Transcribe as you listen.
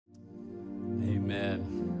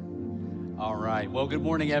All right. Well, good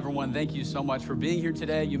morning, everyone. Thank you so much for being here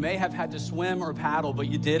today. You may have had to swim or paddle, but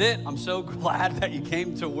you did it. I'm so glad that you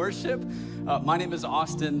came to worship. My name is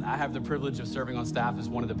Austin. I have the privilege of serving on staff as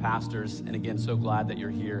one of the pastors. And again, so glad that you're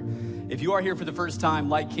here. If you are here for the first time,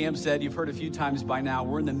 like Cam said, you've heard a few times by now,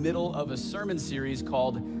 we're in the middle of a sermon series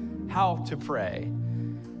called How to Pray.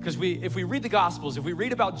 Because if we read the Gospels, if we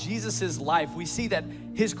read about Jesus' life, we see that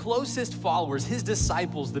his closest followers, his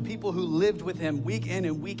disciples, the people who lived with him week in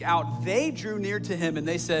and week out, they drew near to him and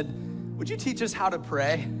they said, would you teach us how to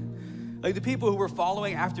pray? Like the people who were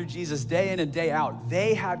following after Jesus day in and day out,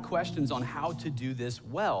 they had questions on how to do this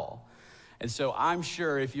well. And so I'm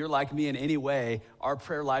sure if you're like me in any way, our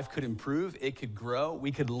prayer life could improve, it could grow,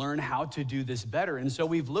 we could learn how to do this better. And so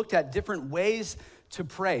we've looked at different ways to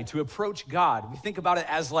pray, to approach God. We think about it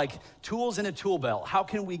as like tools in a tool belt. How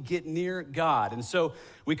can we get near God? And so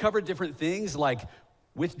we covered different things like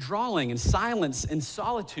withdrawing and silence and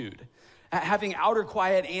solitude, having outer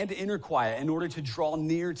quiet and inner quiet in order to draw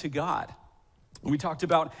near to God. And we talked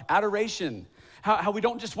about adoration, how we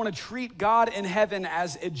don't just want to treat God in heaven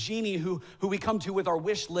as a genie who we come to with our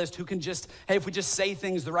wish list, who can just, hey, if we just say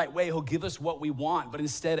things the right way, he'll give us what we want, but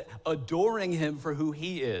instead adoring him for who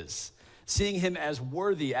he is, seeing him as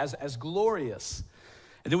worthy, as glorious.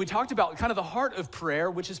 And then we talked about kind of the heart of prayer,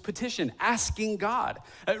 which is petition, asking God.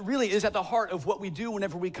 It really is at the heart of what we do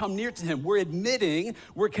whenever we come near to him. We're admitting,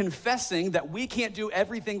 we're confessing that we can't do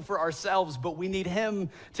everything for ourselves, but we need him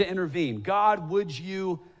to intervene. God, would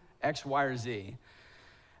you X, Y, or Z?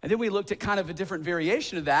 And then we looked at kind of a different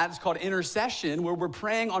variation of that. It's called intercession, where we're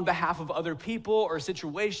praying on behalf of other people or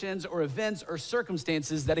situations or events or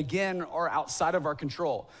circumstances that, again, are outside of our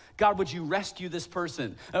control. God, would you rescue this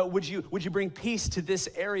person? Would you bring peace to this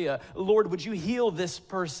area? Lord, would you heal this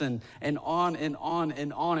person? And on and on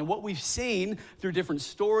and on. And what we've seen through different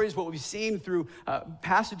stories, what we've seen through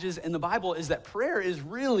passages in the Bible is that prayer is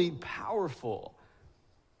really powerful.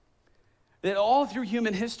 That all through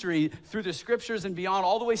human history, through the scriptures and beyond,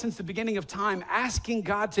 all the way since the beginning of time, asking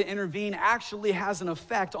God to intervene actually has an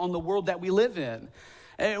effect on the world that we live in.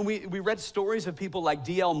 And we read stories of people like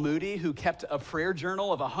D.L. Moody, who kept a prayer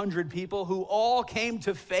journal of 100 people who all came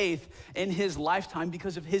to faith in his lifetime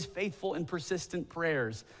because of his faithful and persistent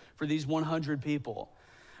prayers for these 100 people.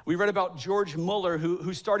 We read about George Muller,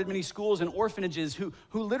 who started many schools and orphanages, who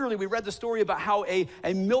literally, we read the story about how a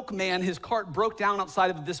milkman, his cart broke down outside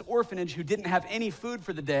of this orphanage who didn't have any food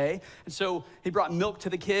for the day. And so he brought milk to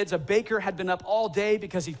the kids. A baker had been up all day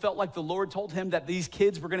because he felt like the Lord told him that these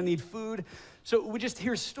kids were gonna need food. So we just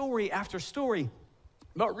hear story after story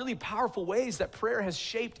about really powerful ways that prayer has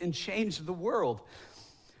shaped and changed the world.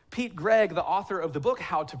 Pete Greig, the author of the book,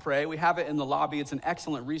 How to Pray, we have it in the lobby. It's an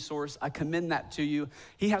excellent resource. I commend that to you.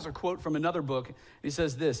 He has a quote from another book. He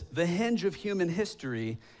says this: "The hinge of human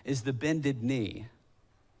history is the bended knee."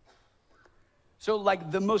 So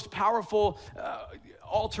like the most powerful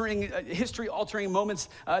history-altering moments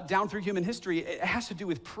down through human history, it has to do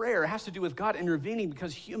with prayer. It has to do with God intervening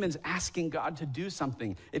because humans asking God to do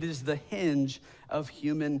something. It is the hinge of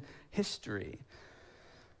human history.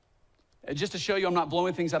 Just to show you I'm not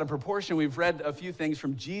blowing things out of proportion, we've read a few things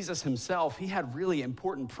from Jesus himself. He had really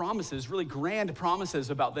important promises, really grand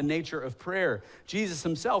promises about the nature of prayer. Jesus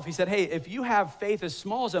himself, he said, hey, if you have faith as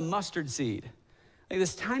small as a mustard seed, like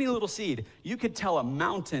this tiny little seed, you could tell a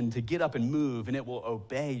mountain to get up and move and it will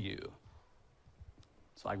obey you.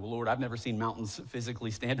 It's like, well, Lord, I've never seen mountains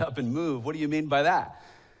physically stand up and move. What do you mean by that?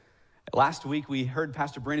 Last week, we heard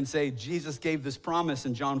Pastor Brandon say, Jesus gave this promise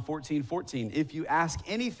in John 14:14. If you ask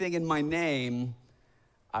anything in my name,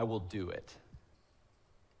 I will do it.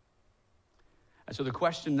 And so the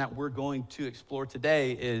question that we're going to explore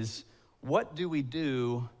today is, what do we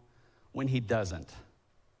do when he doesn't?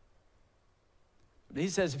 He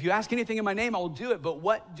says, if you ask anything in my name, I will do it. But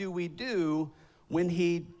what do we do when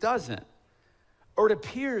he doesn't? Or it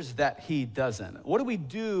appears that he doesn't. What do we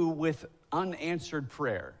do with unanswered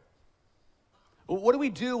prayer? What do we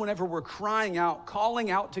do whenever we're crying out,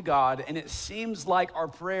 calling out to God, and it seems like our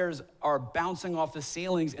prayers are bouncing off the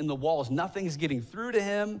ceilings and the walls? Nothing's getting through to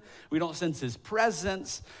him. We don't sense his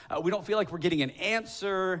presence. We don't feel like we're getting an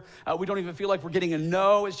answer. We don't even feel like we're getting a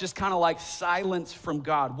no. It's just kind of like silence from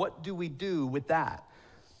God. What do we do with that?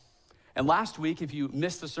 And last week, if you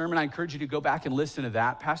missed the sermon, I encourage you to go back and listen to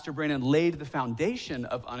that. Pastor Brandon laid the foundation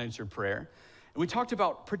of unanswered prayer. And we talked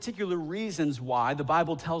about particular reasons why the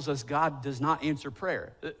Bible tells us God does not answer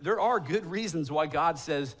prayer. There are good reasons why God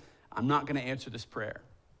says, I'm not going to answer this prayer.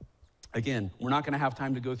 Again, we're not going to have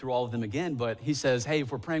time to go through all of them again, but he says, hey,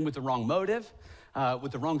 if we're praying with the wrong motive,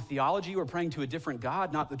 with the wrong theology. We're praying to a different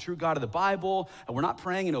God, not the true God of the Bible. We're not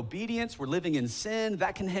praying in obedience. We're living in sin.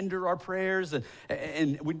 That can hinder our prayers.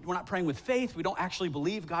 And we're not praying with faith. We don't actually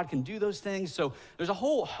believe God can do those things. So there's a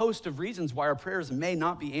whole host of reasons why our prayers may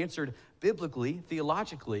not be answered biblically,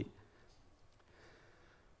 theologically.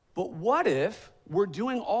 But what if we're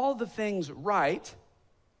doing all the things right?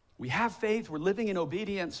 We have faith, we're living in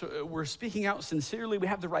obedience, we're speaking out sincerely, we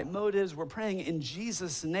have the right motives, we're praying in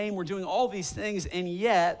Jesus' name, we're doing all these things, and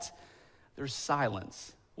yet there's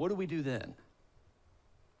silence. What do we do then?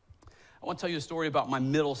 I want to tell you a story about my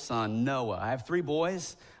middle son, Noah. I have 3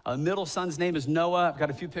 boys. Middle son's name is Noah. I've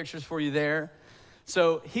got a few pictures for you there.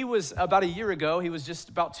 So he was about a year ago, he was just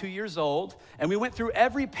about 2 years old, and we went through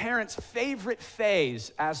every parent's favorite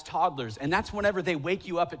phase as toddlers, and that's whenever they wake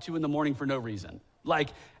you up at 2 a.m. for no reason. Like,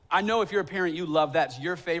 I know if you're a parent, you love that. It's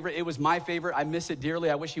your favorite. It was my favorite. I miss it dearly.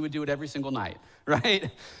 I wish he would do it every single night,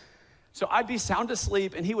 right? So I'd be sound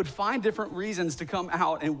asleep, and he would find different reasons to come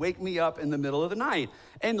out and wake me up in the middle of the night.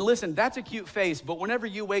 And listen, that's a cute face, but whenever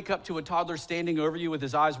you wake up to a toddler standing over you with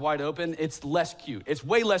his eyes wide open, it's less cute. It's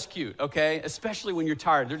way less cute, okay? Especially when you're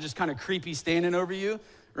tired. They're just kind of creepy standing over you,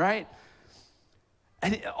 right?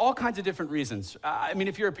 And all kinds of different reasons. I mean,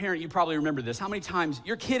 if you're a parent, you probably remember this. How many times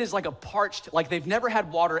your kid is like a parched, like they've never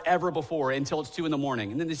had water ever before until it's 2 a.m.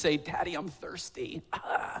 And then they say, Daddy, I'm thirsty.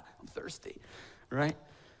 I'm thirsty, right?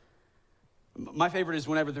 My favorite is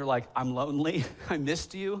whenever they're like, I'm lonely. I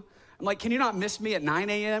missed you. I'm like, can you not miss me at 9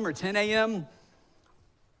 a.m. or 10 a.m.?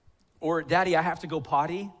 Or, Daddy, I have to go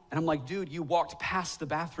potty. And I'm like, dude, you walked past the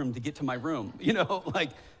bathroom to get to my room. You know, like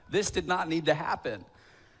this did not need to happen.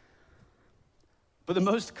 But the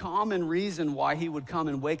most common reason why he would come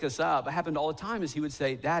and wake us up, it happened all the time, is he would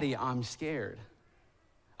say, Daddy, I'm scared.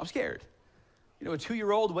 I'm scared. You know, a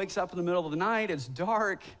 2-year-old wakes up in the middle of the night, it's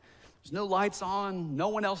dark, there's no lights on, no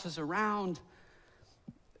one else is around,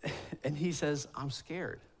 and he says, I'm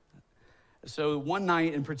scared. So one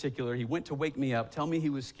night in particular, he went to wake me up, tell me he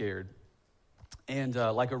was scared, and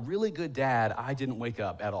like a really good dad, I didn't wake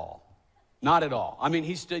up at all. Not at all. I mean,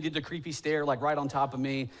 he did the creepy stare like right on top of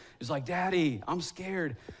me. He's like, Daddy, I'm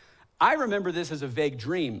scared. I remember this as a vague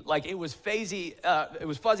dream. Like it was fuzzy,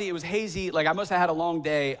 it was hazy. Like I must have had a long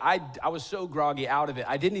day. I was so groggy out of it.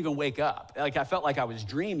 I didn't even wake up. Like I felt like I was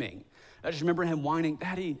dreaming. I just remember him whining,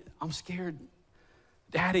 Daddy, I'm scared.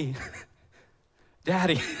 Daddy,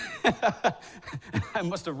 Daddy. I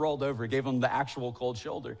must have rolled over, gave him the actual cold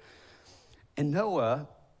shoulder. And Noah,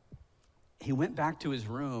 he went back to his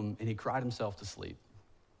room and he cried himself to sleep.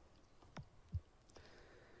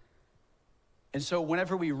 And so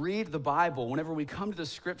whenever we read the Bible, whenever we come to the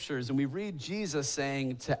scriptures and we read Jesus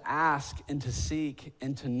saying to ask and to seek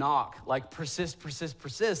and to knock, like persist, persist,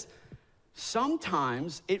 persist,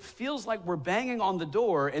 sometimes it feels like we're banging on the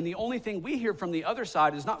door and the only thing we hear from the other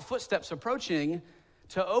side is not footsteps approaching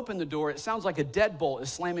to open the door. It sounds like a deadbolt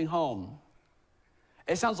is slamming home.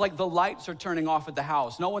 It sounds like the lights are turning off at the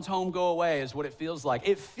house. No one's home, go away is what it feels like.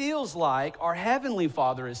 It feels like our Heavenly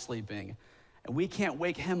Father is sleeping and we can't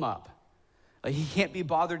wake him up. Like he can't be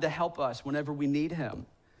bothered to help us whenever we need him.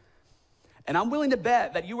 And I'm willing to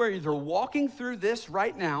bet that you are either walking through this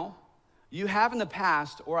right now, you have in the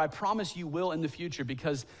past, or I promise you will in the future,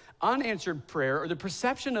 because unanswered prayer, or the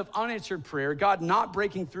perception of unanswered prayer, God not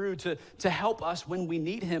breaking through to help us when we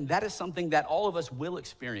need him, that is something that all of us will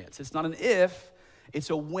experience. It's not an if, it's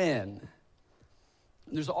a when.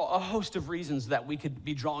 There's a host of reasons that we could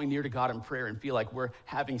be drawing near to God in prayer and feel like we're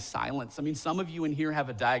having silence. I mean, some of you in here have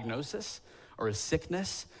a diagnosis or a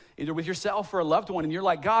sickness, either with yourself or a loved one, and you're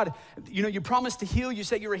like, God, you know, you promised to heal. You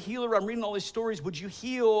said you're a healer. I'm reading all these stories. Would you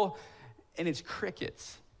heal? And it's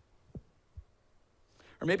crickets.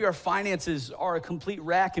 Or maybe our finances are a complete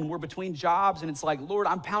wreck and we're between jobs and it's like, Lord,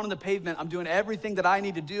 I'm pounding the pavement. I'm doing everything that I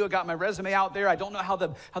need to do. I got my resume out there. I don't know how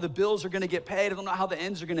the bills are going to get paid. I don't know how the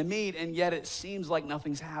ends are going to meet. And yet it seems like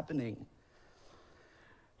nothing's happening.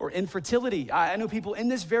 Or infertility. I know people in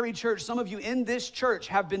this very church, some of you in this church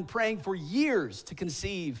have been praying for years to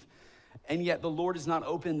conceive, and yet the Lord has not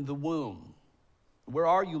opened the womb. Where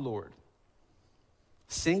are you, Lord?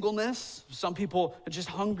 Singleness. Some people are just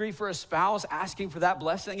hungry for a spouse, asking for that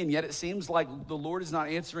blessing, and yet it seems like the Lord is not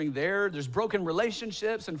answering there. There's broken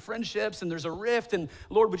relationships and friendships, and there's a rift, and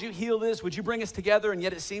Lord, would you heal this? Would you bring us together? And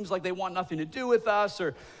yet it seems like they want nothing to do with us.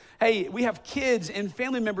 Or, hey, we have kids and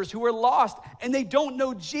family members who are lost, and they don't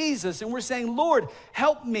know Jesus, and we're saying, Lord,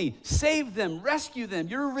 help me, save them, rescue them.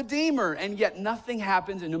 You're a redeemer, and yet nothing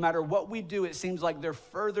happens, and no matter what we do, it seems like they're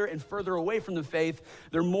further and further away from the faith.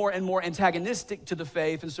 They're more and more antagonistic to the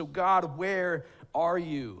faith, and so God, where are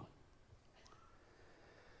you?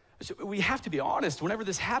 So we have to be honest. Whenever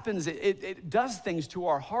this happens, it does things to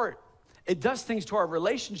our heart. It does things to our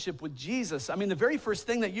relationship with Jesus. I mean, the very first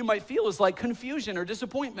thing that you might feel is like confusion or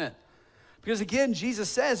disappointment. Because again, Jesus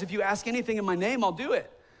says, if you ask anything in my name, I'll do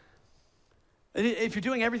it. If you're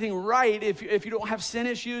doing everything right, if you don't have sin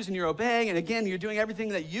issues and you're obeying, and again, you're doing everything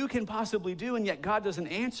that you can possibly do, and yet God doesn't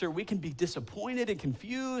answer, we can be disappointed and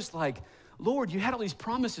confused, like, Lord, you had all these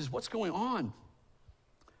promises, what's going on?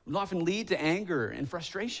 It will often lead to anger and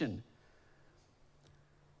frustration.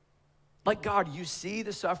 Like, God, you see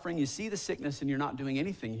the suffering, you see the sickness, and you're not doing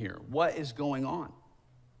anything here. What is going on?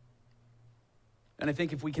 And I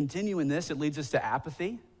think if we continue in this, it leads us to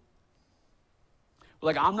apathy.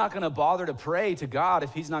 Like, I'm not going to bother to pray to God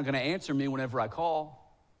if he's not going to answer me whenever I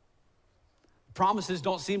call. Promises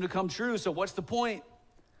don't seem to come true, so what's the point?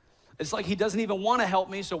 It's like he doesn't even want to help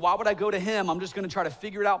me, so why would I go to him? I'm just going to try to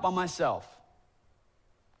figure it out by myself.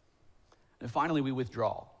 And finally, we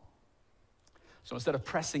withdraw. So instead of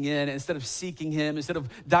pressing in, instead of seeking him, instead of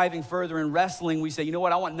diving further and wrestling, we say, you know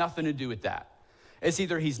what, I want nothing to do with that. It's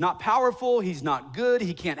either he's not powerful, he's not good,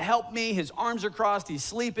 he can't help me, his arms are crossed, he's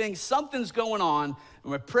sleeping, something's going on,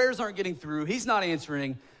 and my prayers aren't getting through, he's not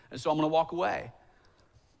answering, and so I'm gonna walk away.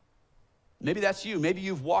 Maybe that's you. Maybe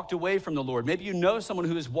you've walked away from the Lord. Maybe you know someone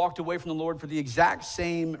who has walked away from the Lord for the exact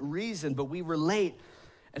same reason, but we relate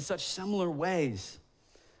in such similar ways.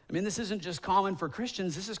 I mean, this isn't just common for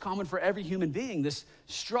Christians, this is common for every human being, this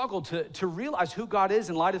struggle to realize who God is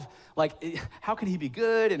in light of, like, how can he be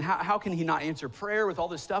good and how can he not answer prayer with all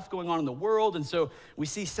this stuff going on in the world? And so we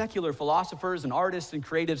see secular philosophers and artists and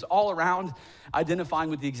creatives all around identifying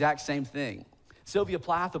with the exact same thing. Sylvia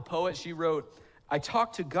Plath, a poet, she wrote, I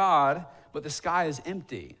talk to God, but the sky is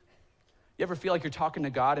empty. You ever feel like you're talking to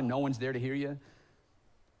God and no one's there to hear you?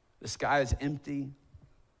 The sky is empty.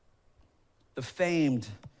 The famed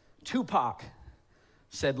Tupac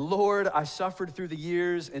said, Lord, I suffered through the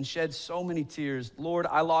years and shed so many tears. Lord,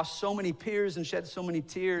 I lost so many peers and shed so many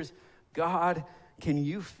tears. God, can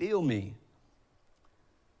you feel me?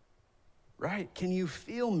 Right? Can you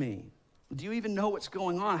feel me? Do you even know what's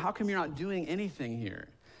going on? How come you're not doing anything here?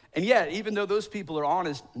 And yet, even though those people are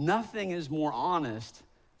honest, nothing is more honest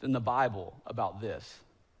than the Bible about this.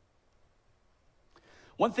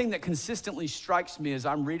 One thing that consistently strikes me as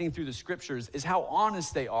I'm reading through the scriptures is how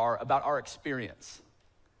honest they are about our experience.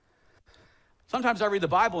 Sometimes I read the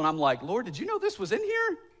Bible and I'm like, Lord, did you know this was in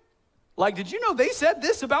here? Like, did you know they said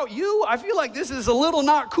this about you? I feel like this is a little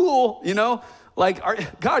not cool, you know? Like,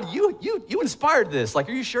 God, you inspired this. Like,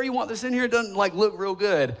 are you sure you want this in here? It doesn't like look real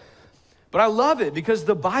good. But I love it because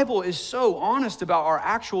the Bible is so honest about our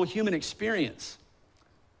actual human experience.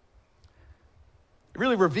 It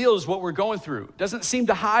really reveals what we're going through. It doesn't seem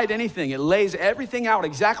to hide anything. It lays everything out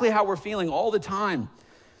exactly how we're feeling all the time.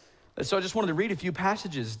 And so I just wanted to read a few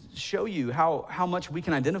passages to show you how much we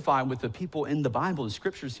can identify with the people in the Bible, the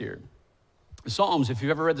scriptures here. The Psalms, if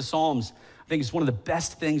you've ever read the Psalms, I think it's one of the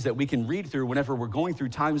best things that we can read through whenever we're going through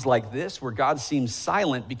times like this where God seems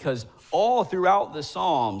silent, because all throughout the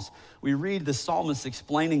Psalms, we read the psalmist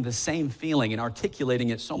explaining the same feeling and articulating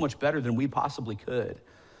it so much better than we possibly could.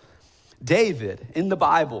 David in the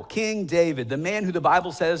Bible, King David, the man who the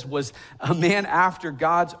Bible says was a man after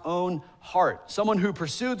God's own heart, someone who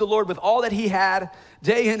pursued the Lord with all that he had,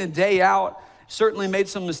 day in and day out, certainly made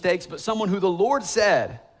some mistakes, but someone who the Lord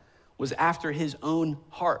said was after his own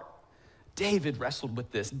heart. David wrestled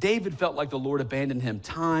with this. David felt like the Lord abandoned him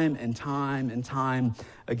time and time and time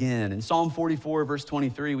again. In Psalm 44, verse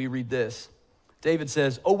 23, we read this. David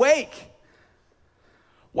says, "Awake!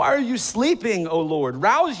 Why are you sleeping, O Lord?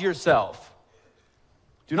 Rouse yourself.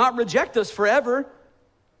 Do not reject us forever.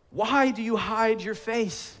 Why do you hide your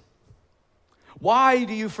face? Why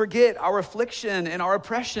do you forget our affliction and our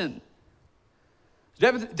oppression?"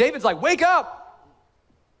 David's like, wake up.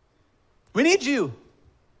 We need you.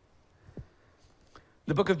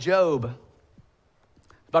 The book of Job,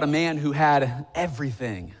 about a man who had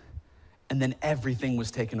everything, and then everything was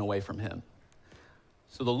taken away from him.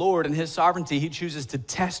 So the Lord, in his sovereignty, he chooses to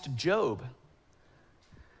test Job.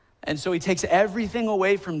 And so he takes everything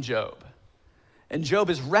away from Job. And Job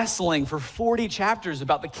is wrestling for 40 chapters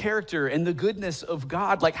about the character and the goodness of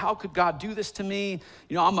God. Like, how could God do this to me?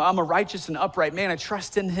 You know, I'm a righteous and upright man. I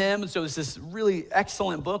trust in him. And so it's this really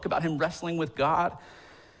excellent book about him wrestling with God.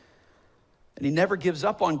 And he never gives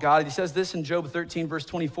up on God. He says this in Job 13, verse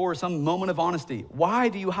 24, some moment of honesty. Why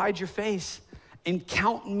do you hide your face and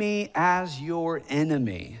count me as your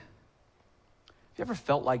enemy? Have you ever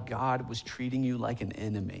felt like God was treating you like an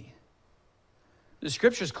enemy? The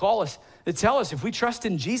scriptures tell us if we trust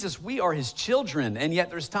in Jesus, we are his children. And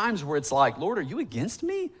yet there's times where it's like, Lord, are you against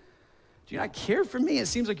me? Do you not care for me? It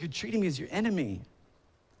seems like you're treating me as your enemy.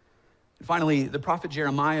 And finally, the prophet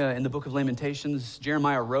Jeremiah in the book of Lamentations,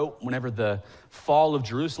 Jeremiah wrote whenever the fall of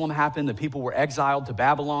Jerusalem happened, the people were exiled to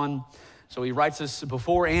Babylon. So he writes this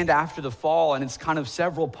before and after the fall, and it's kind of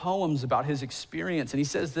several poems about his experience. And he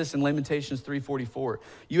says this in Lamentations 3:44,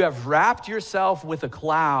 "You have wrapped yourself with a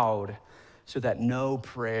cloud so that no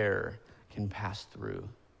prayer can pass through."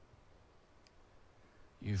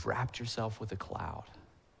 You've wrapped yourself with a cloud.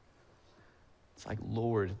 It's like,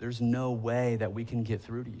 Lord, there's no way that we can get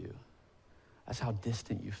through to you. That's how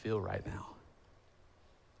distant you feel right now.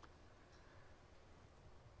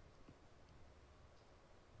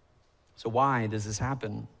 So why does this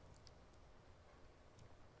happen?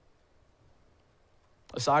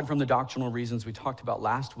 Aside from the doctrinal reasons we talked about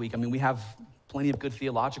last week, we have plenty of good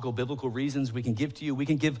theological, biblical reasons we can give to you. We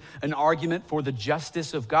can give an argument for the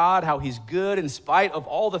justice of God, how he's good in spite of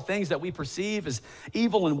all the things that we perceive as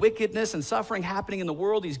evil and wickedness and suffering happening in the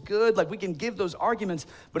world. He's good. Like, we can give those arguments,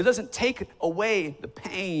 but it doesn't take away the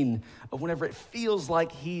pain of whenever it feels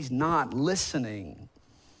like he's not listening.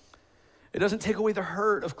 It doesn't take away the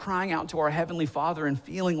hurt of crying out to our Heavenly Father and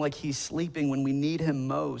feeling like he's sleeping when we need him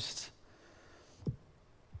most.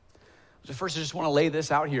 So first, I just want to lay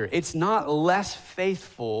this out here. It's not less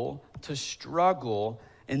faithful to struggle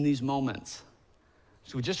in these moments.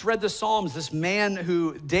 So we just read the Psalms.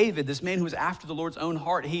 David, this man who was after the Lord's own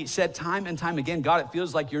heart, he said time and time again, God, it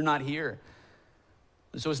feels like you're not here.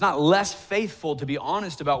 So it's not less faithful to be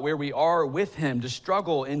honest about where we are with him, to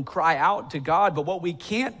struggle and cry out to God. But what we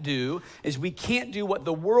can't do is we can't do what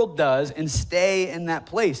the world does and stay in that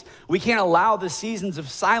place. We can't allow the seasons of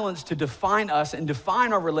silence to define us and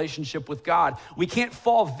define our relationship with God. We can't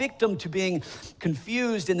fall victim to being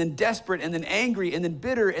confused and then desperate and then angry and then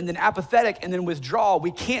bitter and then apathetic and then withdraw.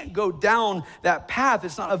 We can't go down that path.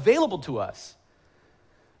 It's not available to us.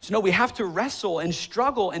 So no, we have to wrestle and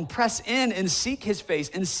struggle and press in and seek his face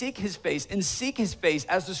and seek his face and seek his face.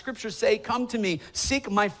 As the scriptures say, come to me, seek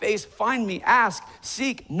my face, find me, ask,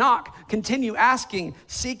 seek, knock, continue asking,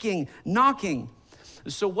 seeking, knocking.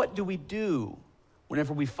 So what do we do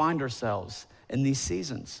whenever we find ourselves in these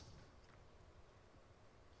seasons?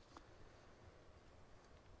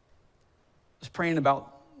 I was praying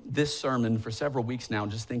about this sermon for several weeks now,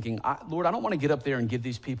 just thinking, Lord, I don't want to get up there and give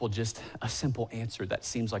these people just a simple answer that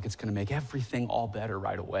seems like it's going to make everything all better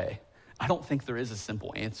right away. I don't think there is a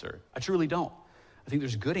simple answer. I truly don't. I think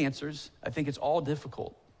there's good answers. I think it's all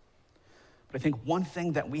difficult. But I think one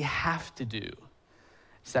thing that we have to do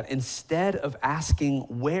is that instead of asking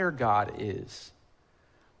where God is,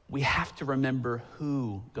 we have to remember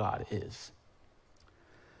who God is.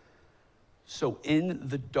 So in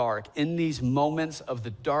the dark, in these moments of the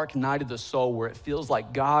dark night of the soul where it feels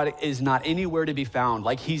like God is not anywhere to be found,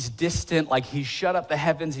 like he's distant, like he's shut up the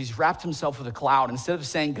heavens, he's wrapped himself with a cloud, instead of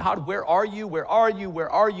saying, God, where are you? Where are you? Where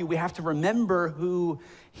are you? We have to remember who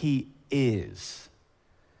he is.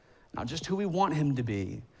 Not just who we want him to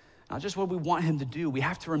be, not just what we want him to do. We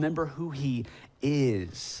have to remember who he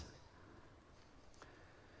is.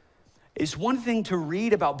 It's one thing to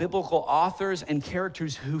read about biblical authors and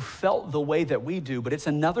characters who felt the way that we do, but it's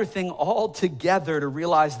another thing altogether to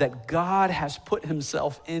realize that God has put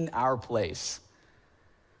himself in our place.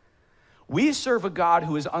 We serve a God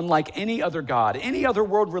who is unlike any other God, any other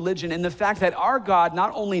world religion, in the fact that our God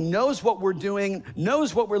not only knows what we're doing,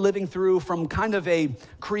 knows what we're living through from kind of a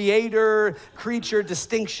creator-creature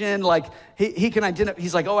distinction, like he can identify,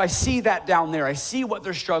 he's like, oh, I see that down there. I see what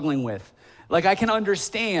they're struggling with. Like, I can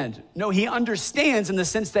understand. No, he understands in the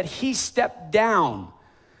sense that he stepped down.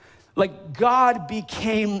 Like, God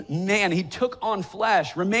became man. He took on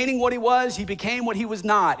flesh. Remaining what he was, he became what he was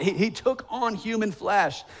not. He took on human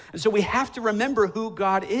flesh. And so we have to remember who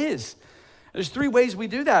God is. There's three ways we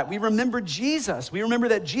do that. We remember Jesus. We remember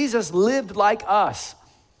that Jesus lived like us.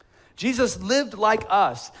 Jesus lived like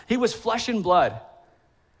us. He was flesh and blood.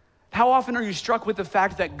 How often are you struck with the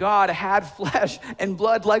fact that God had flesh and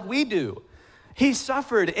blood like we do? He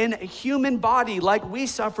suffered in a human body like we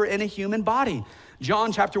suffer in a human body.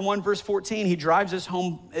 John chapter 1, verse 14, he drives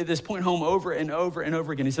this point home over and over and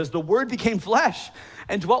over again. He says, the word became flesh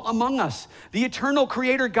and dwelt among us. The eternal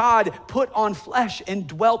creator God put on flesh and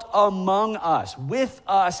dwelt among us, with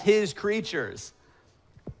us, his creatures.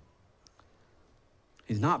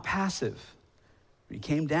 He's not passive. He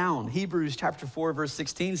came down. Hebrews chapter 4, verse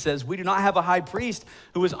 16 says, we do not have a high priest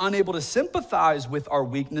who is unable to sympathize with our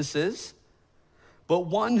weaknesses, but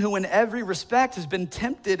one who in every respect has been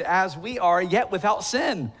tempted as we are, yet without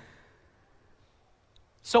sin.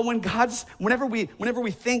 So whenever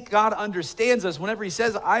we think God understands us, whenever he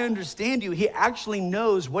says, I understand you, he actually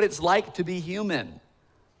knows what it's like to be human.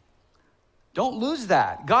 Don't lose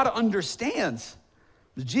that. God understands.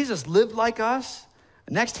 Jesus lived like us.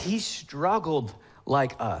 Next, he struggled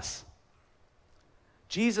like us.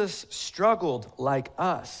 Jesus struggled like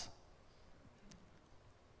us.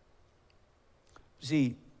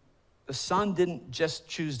 See, the Son didn't just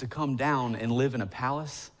choose to come down and live in a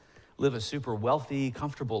palace, live a super wealthy,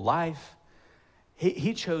 comfortable life.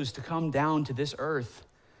 He chose to come down to this earth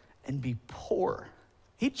and be poor.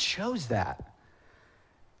 He chose that.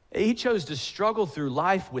 He chose to struggle through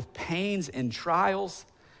life with pains and trials.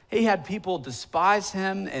 He had people despise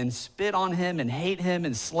him and spit on him and hate him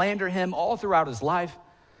and slander him all throughout his life.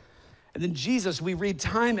 And then Jesus, we read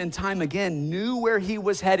time and time again, knew where he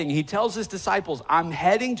was heading. He tells his disciples, I'm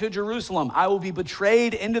heading to Jerusalem. I will be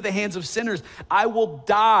betrayed into the hands of sinners. I will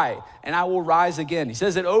die and I will rise again. He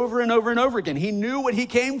says it over and over and over again. He knew what he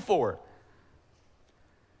came for.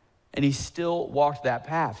 And he still walked that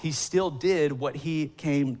path. He still did what he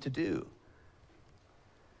came to do.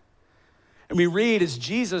 And we read as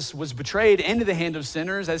Jesus was betrayed into the hand of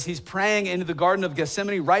sinners, as he's praying into the Garden of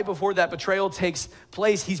Gethsemane, right before that betrayal takes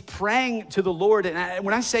place, he's praying to the Lord. And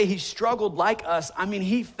when I say he struggled like us, I mean,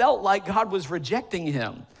 he felt like God was rejecting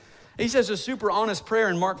him. He says a super honest prayer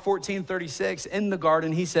in Mark 14:36 in the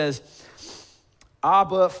garden. He says,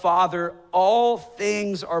 Abba, Father, all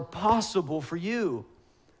things are possible for you.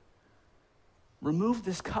 Remove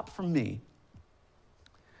this cup from me.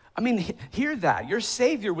 I mean, hear that. Your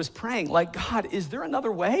Savior was praying like, God, is there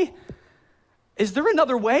another way? Is there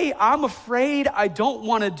another way? I'm afraid. I don't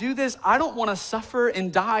want to do this. I don't want to suffer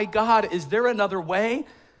and die. God, is there another way?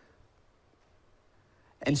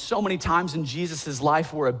 And so many times in Jesus'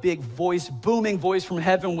 life where a big voice, booming voice from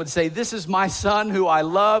heaven would say, this is my Son who I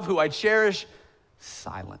love, who I cherish.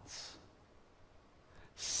 Silence.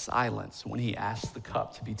 Silence when he asked the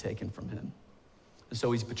cup to be taken from him. And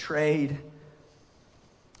so he's betrayed.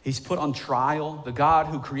 He's put on trial. The God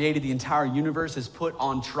who created the entire universe is put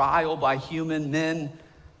on trial by human men.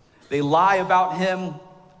 They lie about him.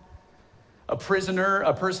 A prisoner,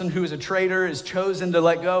 a person who is a traitor, is chosen to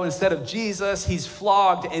let go. Instead of Jesus, he's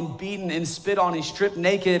flogged and beaten and spit on. He's stripped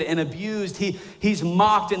naked and abused. He's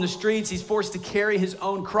mocked in the streets. He's forced to carry his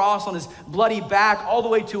own cross on his bloody back all the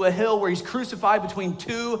way to a hill where he's crucified between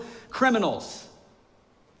two criminals.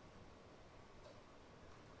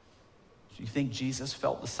 Do you think Jesus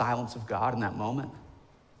felt the silence of God in that moment?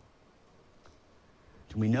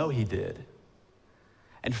 Do we know he did?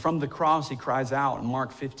 And from the cross, he cries out in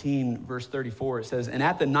Mark 15, verse 34, it says, and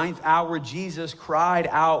at the 9th hour, Jesus cried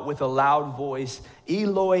out with a loud voice,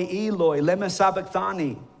 Eloi, Eloi, lema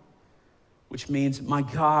sabachthani, which means, my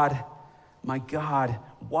God,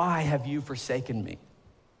 why have you forsaken me?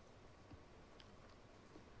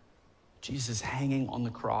 Jesus hanging on the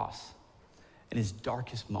cross in his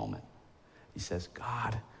darkest moment. He says,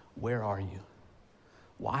 God, where are you?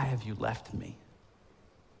 Why have you left me?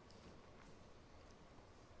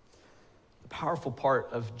 The powerful part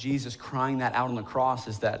of Jesus crying that out on the cross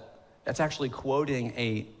is that that's actually quoting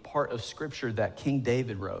a part of scripture that King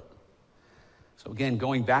David wrote. So again,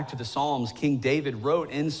 going back to the Psalms, King David wrote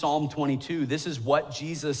in Psalm 22, this is what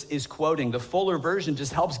Jesus is quoting. The fuller version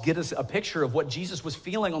just helps get us a picture of what Jesus was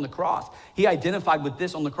feeling on the cross. He identified with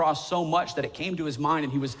this on the cross so much that it came to his mind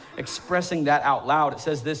and he was expressing that out loud. It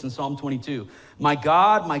says this in Psalm 22, my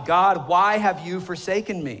God, why have you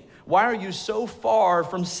forsaken me? Why are you so far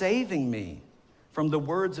from saving me from the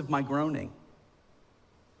words of my groaning?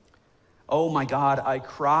 Oh my God, I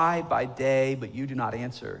cry by day, but you do not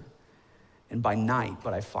answer. And by night,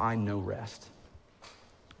 but I find no rest.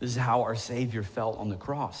 This is how our Savior felt on the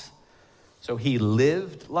cross. So he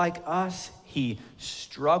lived like us, he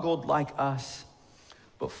struggled like us,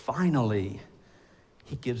 but finally,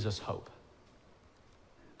 he gives us hope.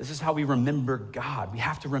 This is how we remember God. We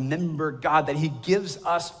have to remember God, that he gives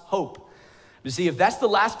us hope. You see, if that's the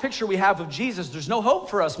last picture we have of Jesus, there's no hope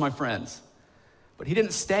for us, my friends. But he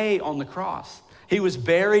didn't stay on the cross. He was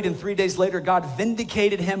buried, and 3 days later, God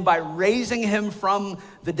vindicated him by raising him from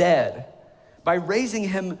the dead. By raising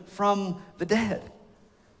him from the dead.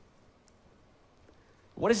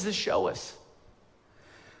 What does this show us?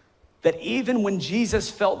 That even when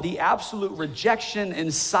Jesus felt the absolute rejection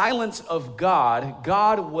and silence of God,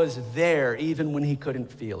 God was there even when he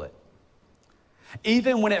couldn't feel it.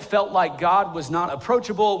 Even when it felt like God was not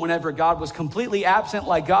approachable, whenever God was completely absent,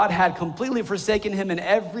 like God had completely forsaken him in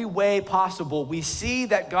every way possible, we see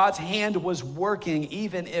that God's hand was working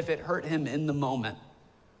even if it hurt him in the moment.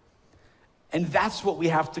 And that's what we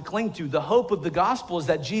have to cling to. The hope of the gospel is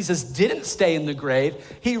that Jesus didn't stay in the grave.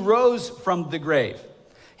 He rose from the grave.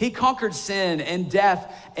 He conquered sin and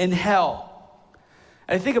death and hell.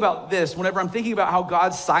 And I think about this, whenever I'm thinking about how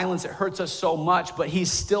God's silence, it hurts us so much, but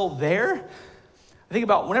he's still there. I think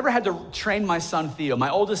about whenever I had to train my son Theo, my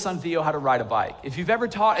oldest son Theo, how to ride a bike. If you've ever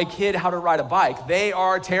taught a kid how to ride a bike, they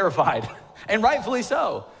are terrified, and rightfully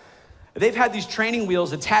so. They've had these training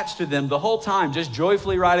wheels attached to them the whole time, just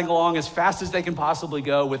joyfully riding along as fast as they can possibly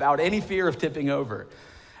go without any fear of tipping over.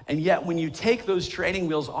 And yet when you take those training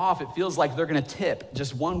wheels off, it feels like they're gonna tip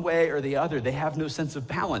just one way or the other. They have no sense of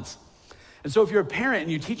balance. And so if you're a parent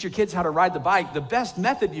and you teach your kids how to ride the bike, the best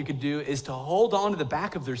method you could do is to hold on to the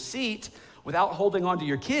back of their seat without holding on to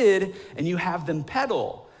your kid, and you have them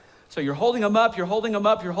pedal. So you're holding them up, you're holding them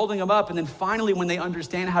up, you're holding them up, and then finally when they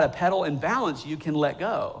understand how to pedal and balance, you can let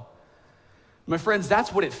go. My friends,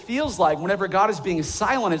 that's what it feels like whenever God is being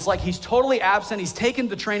silent. It's like he's totally absent, he's taken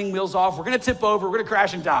the training wheels off, we're gonna tip over, we're gonna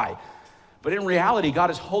crash and die. But in reality, God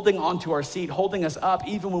is holding onto our seat, holding us up,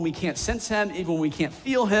 even when we can't sense him, even when we can't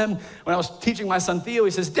feel him. When I was teaching my son Theo, he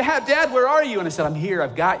says, Dad, where are you? And I said, I'm here,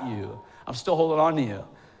 I've got you. I'm still holding on to you.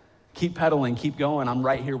 Keep pedaling, keep going, I'm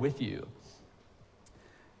right here with you.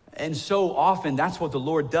 And so often, that's what the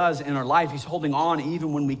Lord does in our life. He's holding on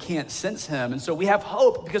even when we can't sense him. And so we have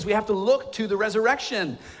hope because we have to look to the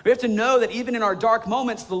resurrection. We have to know that even in our dark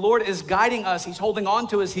moments, the Lord is guiding us. He's holding on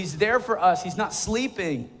to us. He's there for us. He's not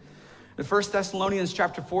sleeping. The 1 Thessalonians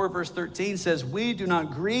chapter 4, verse 13 says, we do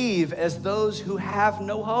not grieve as those who have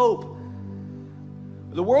no hope.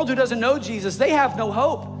 The world who doesn't know Jesus, they have no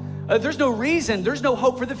hope. There's no reason, there's no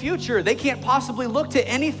hope for the future. They can't possibly look to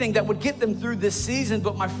anything that would get them through this season.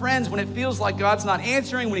 But my friends, when it feels like God's not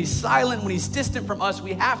answering, when he's silent, when he's distant from us,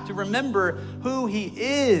 we have to remember who he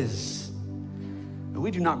is. But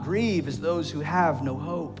we do not grieve as those who have no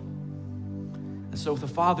hope. And so if the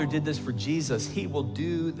Father did this for Jesus, he will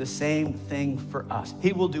do the same thing for us.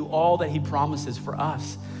 He will do all that he promises for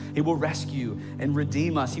us. He will rescue and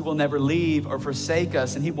redeem us. He will never leave or forsake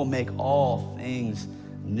us, and he will make all things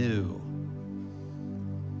new.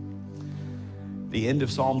 The end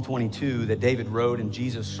of Psalm 22 that David wrote and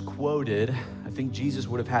Jesus quoted, I think Jesus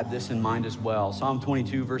would have had this in mind as well. Psalm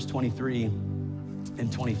 22, verse 23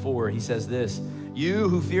 and 24, he says this, you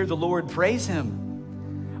who fear the Lord, praise him.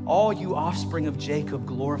 All you offspring of Jacob,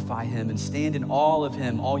 glorify him and stand in awe of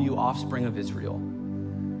him, all you offspring of Israel.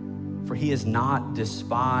 For he has not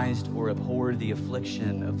despised or abhorred the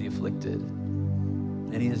affliction of the afflicted.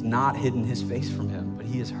 And he has not hidden his face from him, but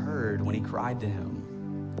he has heard when he cried to him.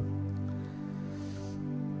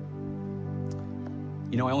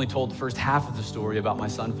 You know, I only told the first half of the story about my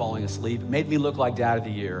son falling asleep. It made me look like dad of the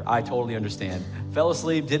year. I totally understand. Fell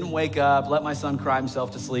asleep, didn't wake up, let my son cry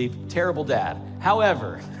himself to sleep. Terrible dad.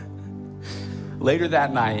 However, later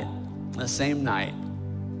that night, the same night,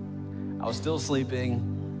 I was still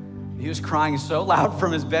sleeping. He was crying so loud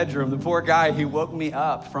from his bedroom. The poor guy, he woke me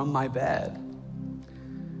up from my bed.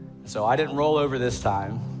 So I didn't roll over this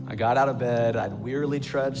time. I got out of bed. I'd wearily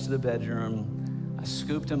trudged to the bedroom. I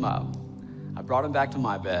scooped him up. I brought him back to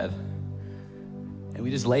my bed. And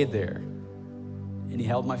we just laid there. And he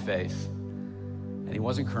held my face. And he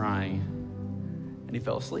wasn't crying. And he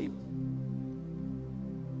fell asleep.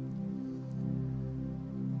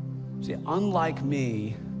 See, unlike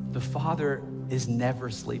me, the Father is never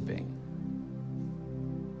sleeping.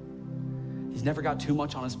 He's never got too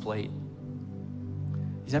much on his plate.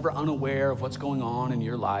 He's never unaware of what's going on in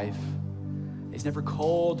your life. He's never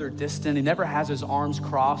cold or distant. He never has his arms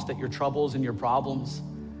crossed at your troubles and your problems.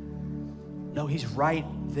 No, he's right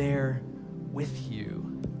there with you.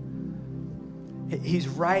 He's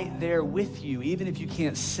right there with you, even if you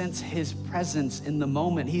can't sense his presence in the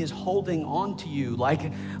moment. He is holding on to you like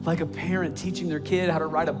a parent teaching their kid how to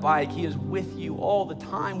ride a bike. He is with you all the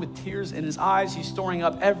time with tears in his eyes. He's storing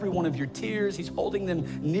up every one of your tears. He's holding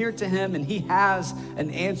them near to him, and he has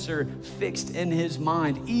an answer fixed in his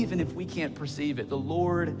mind, even if we can't perceive it. The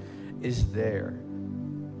Lord is there.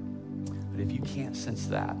 But if you can't sense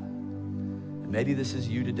that, and maybe this is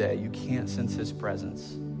you today, you can't sense his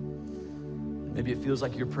presence. Maybe it feels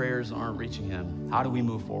like your prayers aren't reaching him. How do we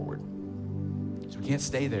move forward? Because we can't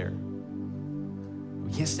stay there.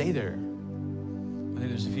 We can't stay there. I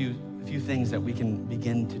think there's a few things that we can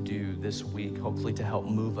begin to do this week, hopefully to help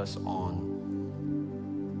move us on.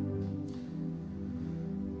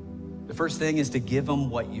 The first thing is to give him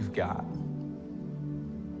what you've got.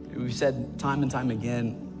 We've said time and time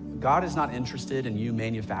again, God is not interested in you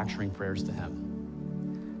manufacturing prayers to him.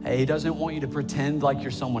 Hey, he doesn't want you to pretend like you're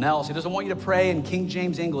someone else. He doesn't want you to pray in King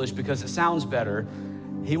James English because it sounds better.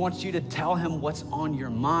 He wants you to tell him what's on your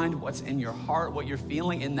mind, what's in your heart, what you're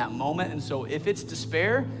feeling in that moment. And so if it's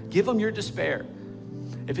despair, give him your despair.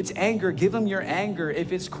 If it's anger, give him your anger.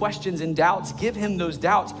 If it's questions and doubts, give him those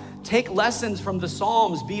doubts. Take lessons from the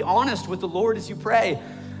Psalms. Be honest with the Lord as you pray.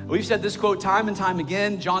 We've said this quote time and time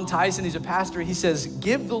again. John Tyson, he's a pastor. He says,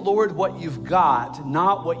 give the Lord what you've got,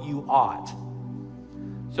 not what you ought.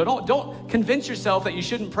 So don't convince yourself that you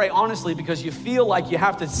shouldn't pray honestly because you feel like you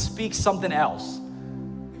have to speak something else.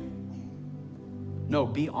 No,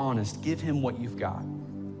 be honest. Give him what you've got.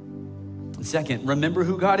 And second, remember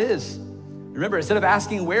who God is. Remember, instead of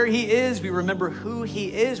asking where he is, we remember who he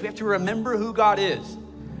is. We have to remember who God is.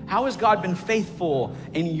 How has God been faithful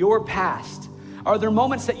in your past? Are there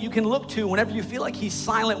moments that you can look to whenever you feel like he's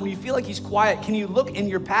silent, when you feel like he's quiet? Can you look in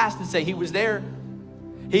your past and say, he was there?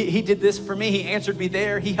 He did this for me. He answered me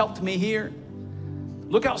there. He helped me here.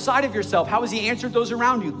 Look outside of yourself. How has he answered those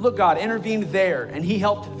around you? Look, God intervened there, and he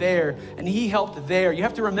helped there, and he helped there. You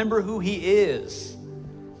have to remember who he is.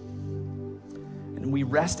 And we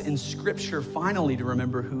rest in Scripture finally to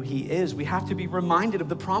remember who he is. We have to be reminded of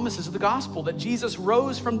the promises of the gospel, that Jesus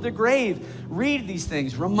rose from the grave. Read these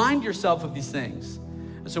things. Remind yourself of these things.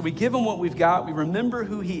 And so we give him what we've got. We remember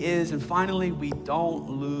who he is. And finally, we don't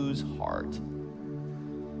lose heart.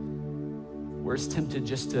 We're tempted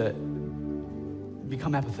just to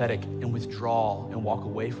become apathetic and withdraw and walk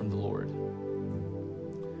away from the Lord.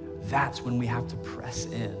 That's when we have to press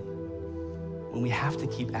in. When we have to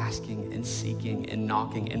keep asking and seeking and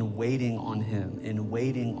knocking and waiting on him and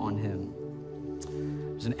waiting on him.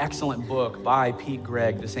 There's an excellent book by Pete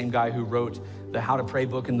Greig, the same guy who wrote the How to Pray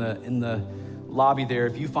book in the lobby there.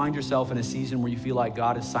 If you find yourself in a season where you feel like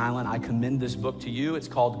God is silent, I commend this book to you. It's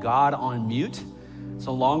called God on Mute. It's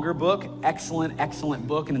a longer book, excellent, excellent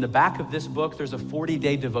book. And in the back of this book, there's a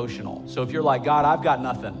 40-day devotional. So if you're like, God, I've got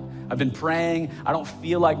nothing. I've been praying. I don't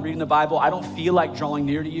feel like reading the Bible. I don't feel like drawing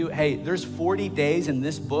near to you. Hey, there's 40 days in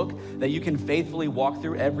this book that you can faithfully walk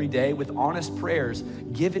through every day with honest prayers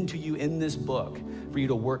given to you in this book for you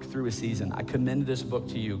to work through a season. I commend this book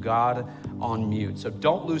to you, God on Mute. So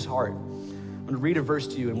don't lose heart. I'm going to read a verse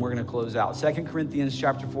to you and we're going to close out. 2 Corinthians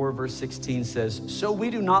chapter 4, verse 16 says, so we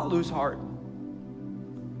do not lose heart.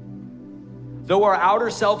 Though our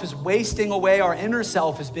outer self is wasting away, our inner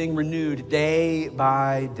self is being renewed day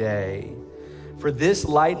by day. For this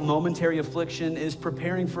light momentary affliction is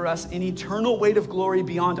preparing for us an eternal weight of glory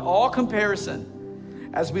beyond all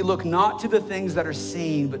comparison, as we look not to the things that are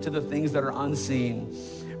seen, but to the things that are unseen.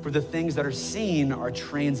 For the things that are seen are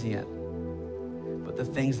transient, but the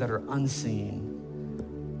things that are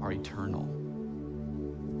unseen are eternal.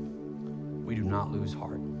 We do not lose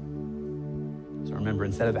heart. So remember,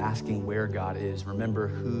 instead of asking where God is, remember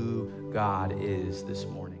who God is this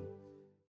morning.